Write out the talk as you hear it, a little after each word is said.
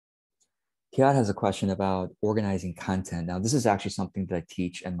Kiat has a question about organizing content. Now, this is actually something that I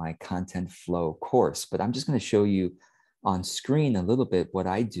teach in my content flow course, but I'm just going to show you on screen a little bit what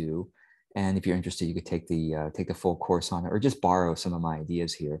I do. And if you're interested, you could take the full course on it or just borrow some of my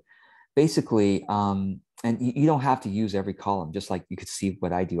ideas here. Basically, and you don't have to use every column, just like you could see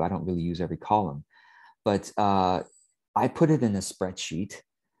what I do. I don't really use every column, but I put it in a spreadsheet,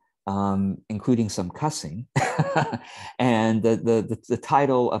 including some cussing, and the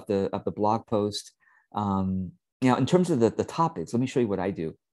title of the blog post. In terms of the topics, let me show you what I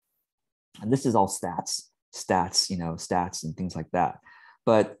do. And this is all stats and things like that.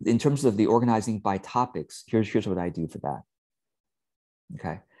 But in terms of the organizing by topics, here's what I do for that.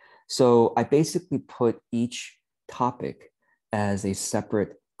 Okay, so I basically put each topic as a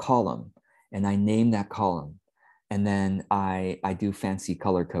separate column, and I name that column. And then I do fancy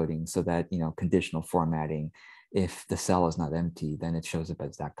color coding so that, conditional formatting. If the cell is not empty, then it shows up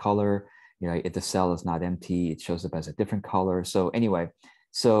as that color. If the cell is not empty, it shows up as a different color. So anyway,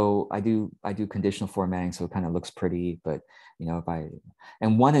 so I do conditional formatting, so it kind of looks pretty. But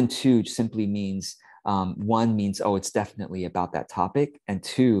and 1 and 2 simply means, 1 means, oh, it's definitely about that topic, and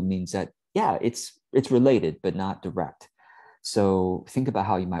 2 means that, yeah, it's related but not direct. So think about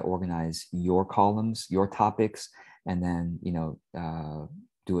how you might organize your columns, your topics, and then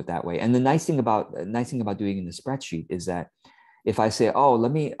do it that way. And the nice thing about doing it in the spreadsheet is that if I say, oh,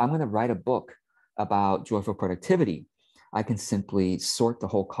 I'm going to write a book about joyful productivity, I can simply sort the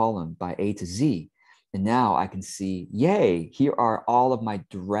whole column by A to Z. And now I can see, yay, here are all of my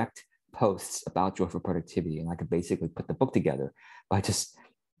direct posts about joyful productivity. And I could basically put the book together by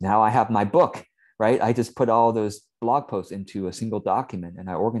now I have my book, right? I just put all those blog posts into a single document and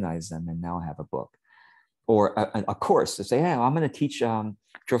I organize them, and now I have a book. Or a course to say, hey, I'm going to teach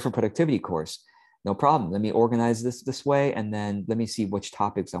joyful productivity course. No problem. Let me organize this way, and then let me see which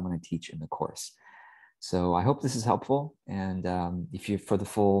topics I want to teach in the course. So I hope this is helpful. And if you're for the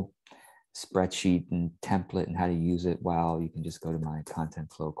full spreadsheet and template and how to use it, well, you can just go to my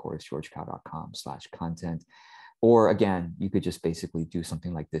content flow course, georgekao.com/content. Or again, you could just basically do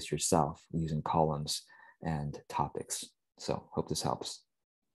something like this yourself using columns and topics. So hope this helps.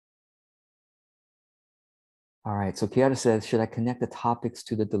 All right, so Kiara says, should I connect the topics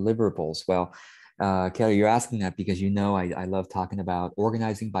to the deliverables? Well, Kiara, you're asking that because I love talking about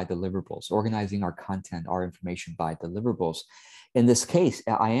organizing by deliverables, organizing our content, our information by deliverables. In this case,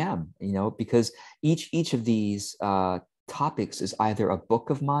 I am, because each of these topics is either a book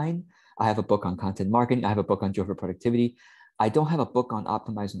of mine. I have a book on content marketing. I have a book on joyful productivity. I don't have a book on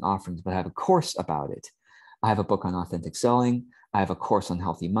optimizing offerings, but I have a course about it. I have a book on authentic selling. I have a course on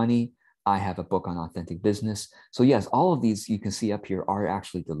healthy money. I have a book on authentic business. So yes, all of these you can see up here are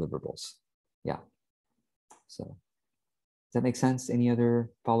actually deliverables. Yeah. So does that make sense? Any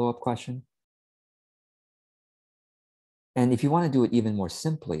other follow-up question? And if you want to do it even more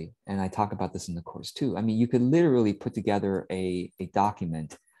simply, and I talk about this in the course too, I mean, you could literally put together a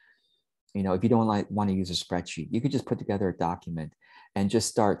document. If you don't want to use a spreadsheet, you could just put together a document and just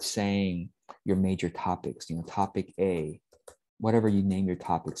start saying your major topics, topic A, whatever you name your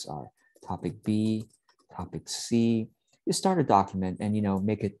topics are, topic B, topic C. You start a document and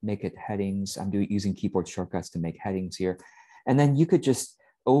make it headings. I'm using keyboard shortcuts to make headings here. And then you could just,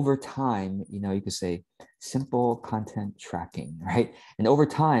 over time, you could say simple content tracking, right? And over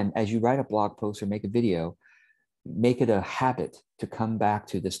time, as you write a blog post or make a video, make it a habit to come back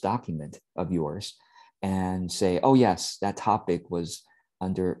to this document of yours and say, oh yes, that topic was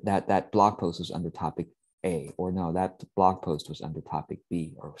under that blog post was under topic A, or no, that blog post was under topic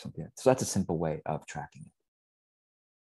B or something. So that's a simple way of tracking it.